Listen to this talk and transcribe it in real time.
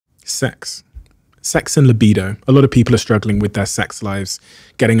sex. Sex and libido. A lot of people are struggling with their sex lives,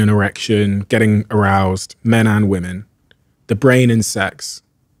 getting an erection, getting aroused, men and women. The brain and sex.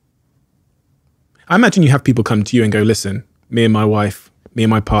 I imagine you have people come to you and go, listen, me and my wife, me and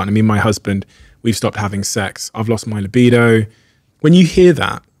my partner, me and my husband, we've stopped having sex. I've lost my libido. When you hear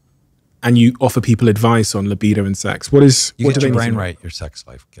that and you offer people advice on libido and sex, what do they get your need brain to know? right, your sex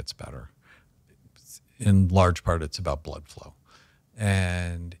life gets better. In large part, it's about blood flow.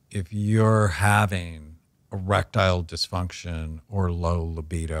 And if you're having erectile dysfunction or low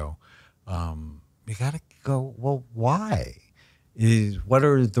libido, you got to go, well, why? What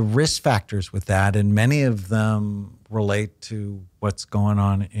are the risk factors with that? And many of them relate to what's going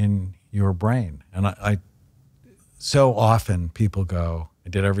on in your brain. And I so often people go, I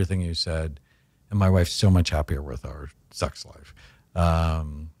did everything you said, and my wife's so much happier with our sex life.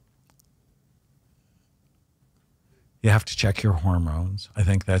 You have to check your hormones. I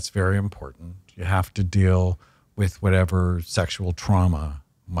think that's very important. You have to deal with whatever sexual trauma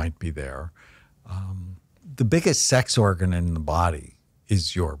might be there. The biggest sex organ in the body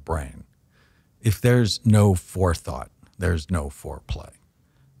is your brain. If there's no forethought, there's no foreplay.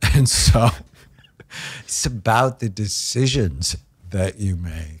 And so it's about the decisions that you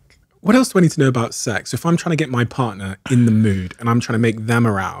make. What else do I need to know about sex? If I'm trying to get my partner in the mood and I'm trying to make them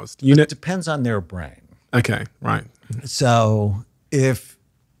aroused, It depends on their brain. Okay, right. So if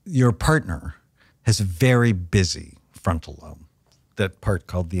your partner has a very busy frontal lobe, that part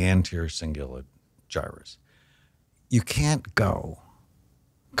called the anterior cingulate gyrus, you can't go,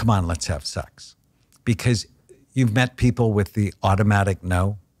 come on, let's have sex. Because you've met people with the automatic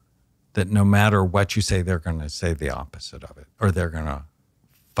no, that no matter what you say, they're going to say the opposite of it, or they're going to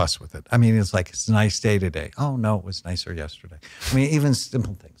fuss with it. I mean, it's like, it's a nice day today. Oh, no, it was nicer yesterday. I mean, even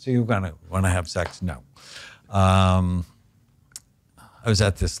simple things. So you're going to want to have sex? No. I was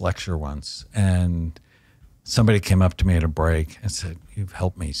at this lecture once, and somebody came up to me at a break and said, "You've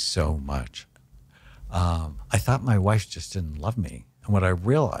helped me so much." I thought my wife just didn't love me. And what I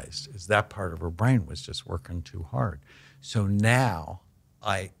realized is that part of her brain was just working too hard. So now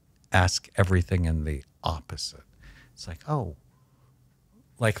I ask everything in the opposite. It's like, oh,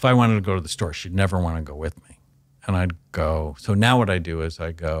 like if I wanted to go to the store, she'd never want to go with me. And I'd go, so now what I do is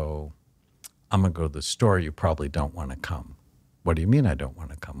I go, I'm going to go to the store. You probably don't want to come. What do you mean I don't want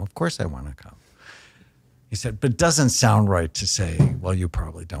to come? Of course I want to come. He said, but it doesn't sound right to say, well, you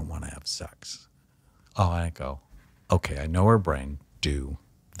probably don't want to have sex. Oh, I go, okay, I know her brain, do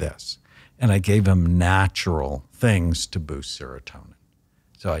this. And I gave him natural things to boost serotonin.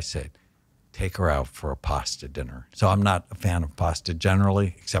 So I said, take her out for a pasta dinner. So I'm not a fan of pasta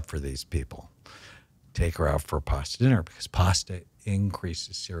generally, except for these people. Take her out for a pasta dinner because pasta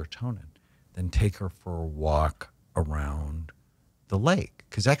increases serotonin. Then take her for a walk around the lake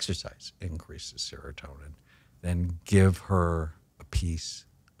because exercise increases serotonin. Then give her a piece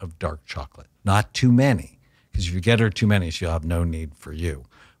of dark chocolate. Not too many, because if you get her too many, she'll have no need for you.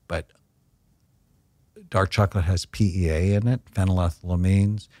 But dark chocolate has PEA in it,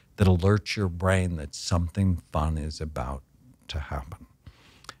 phenylethylamines, that alerts your brain that something fun is about to happen.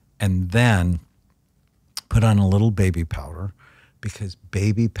 And then put on a little baby powder, because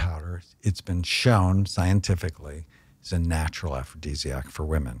baby powder, it's been shown scientifically, is a natural aphrodisiac for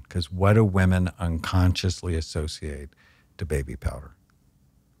women. Because what do women unconsciously associate to baby powder?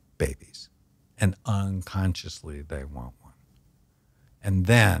 Babies. And unconsciously they want one. And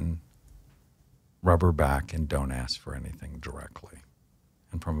then rubber back and don't ask for anything directly.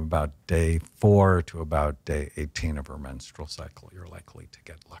 And from about day 4 to about day 18 of her menstrual cycle, you're likely to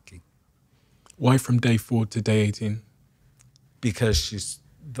get lucky. Why from day 4 to day 18? Because she's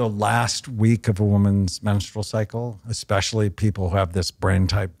the last week of a woman's menstrual cycle, especially people who have this brain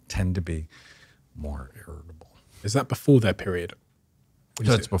type, tend to be more irritable. Is that before their period?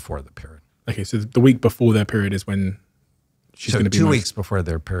 So it's before the period. Okay, so the week before their period is when she's going to be 2 weeks before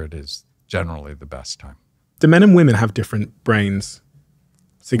their period is generally the best time. Do men and women have different brains?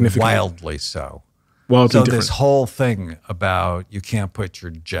 Significantly? Wildly so. Wildly so different. This whole thing about you can't put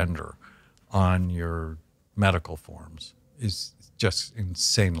your gender on your medical forms is just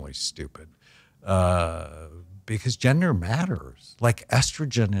insanely stupid. Because gender matters. Like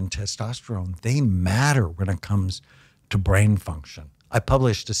estrogen and testosterone, they matter when it comes to brain function. I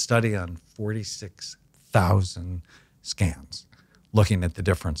published a study on 46,000 scans looking at the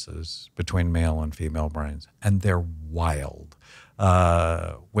differences between male and female brains, and they're wild.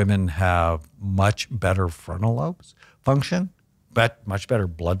 Women have much better frontal lobes function, but much better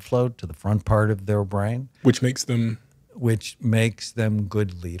blood flow to the front part of their brain. Which makes them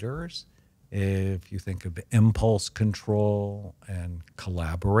good leaders. if you think of impulse control and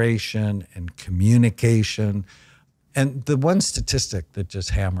collaboration and communication. And the one statistic that just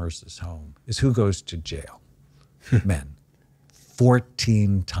hammers this home is who goes to jail? Men.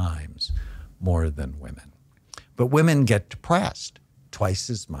 14 times more than women. But women get depressed twice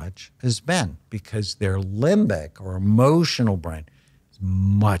as much as men because their limbic or emotional brain is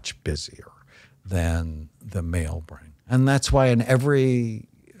much busier than the male brain. And that's why in every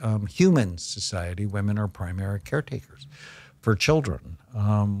human society, women are primary caretakers for children.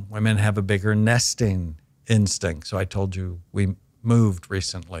 Women have a bigger nesting instinct. So I told you we moved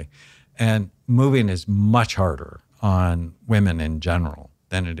recently, and moving is much harder on women in general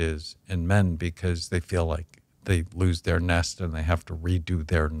than it is in men because they feel like they lose their nest and they have to redo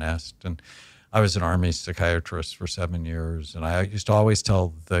their nest. And I was an Army psychiatrist for 7 years, and I used to always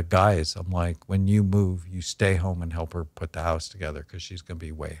tell the guys, I'm like, when you move, you stay home and help her put the house together because she's going to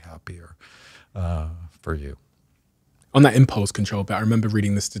be way happier for you. On that impulse control bit, I remember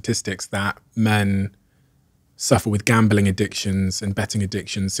reading the statistics that men suffer with gambling addictions and betting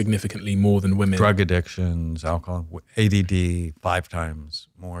addictions significantly more than women. Drug addictions, alcohol, ADD, 5 times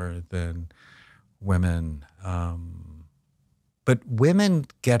more than women. But women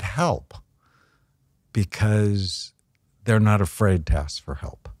get help because they're not afraid to ask for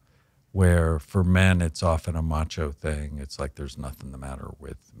help. Where for men, it's often a macho thing. It's like, there's nothing the matter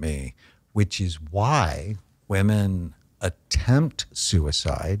with me, which is why women attempt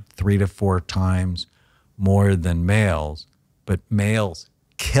suicide 3 to 4 times more than males, but males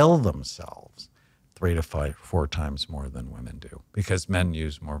kill themselves 3 to 4 times more than women do because men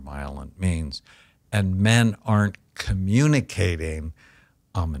use more violent means and men aren't communicating,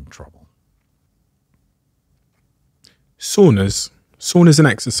 I'm in trouble. Saunas and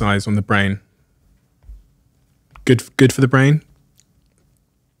exercise on the brain. Good for the brain?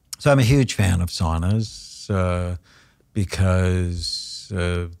 So I'm a huge fan of saunas because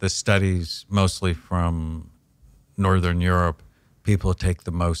the studies, mostly from Northern Europe, people who take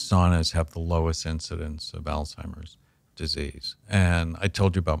the most saunas have the lowest incidence of Alzheimer's disease. And I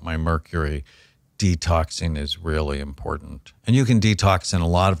told you about my mercury. Detoxing is really important. And you can detox in a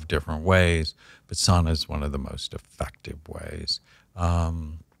lot of different ways, but sauna is one of the most effective ways.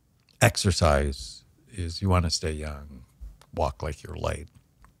 Exercise is, you want to stay young, walk like you're late.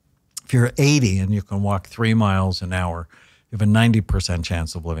 If you're 80 and you can walk 3 miles an hour, you have a 90%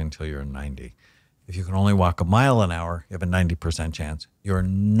 chance of living till you're 90. If you can only walk a mile an hour, you have a 90% chance you're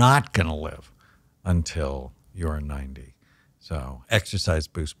not going to live until you're 90. So exercise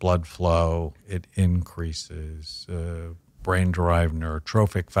boosts blood flow. It increases brain-derived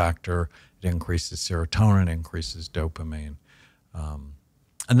neurotrophic factor. It increases serotonin, increases dopamine.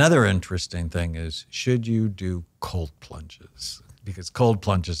 Another interesting thing is, should you do cold plunges? Because cold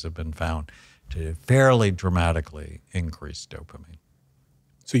plunges have been found to fairly dramatically increase dopamine.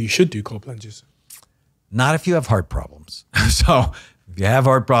 So you should do cold plunges? Not if you have heart problems. So if you have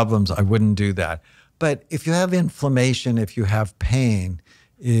heart problems, I wouldn't do that. But if you have inflammation, if you have pain,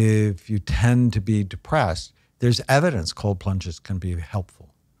 if you tend to be depressed, there's evidence cold plunges can be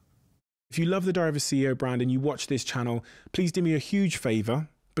helpful. If you love the Diary of a CEO brand and you watch this channel, please do me a huge favor.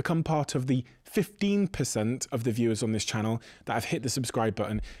 Become part of the 15% of the viewers on this channel that have hit the subscribe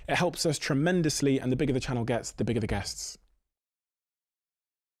button. It helps us tremendously, and the bigger the channel gets, the bigger the guests.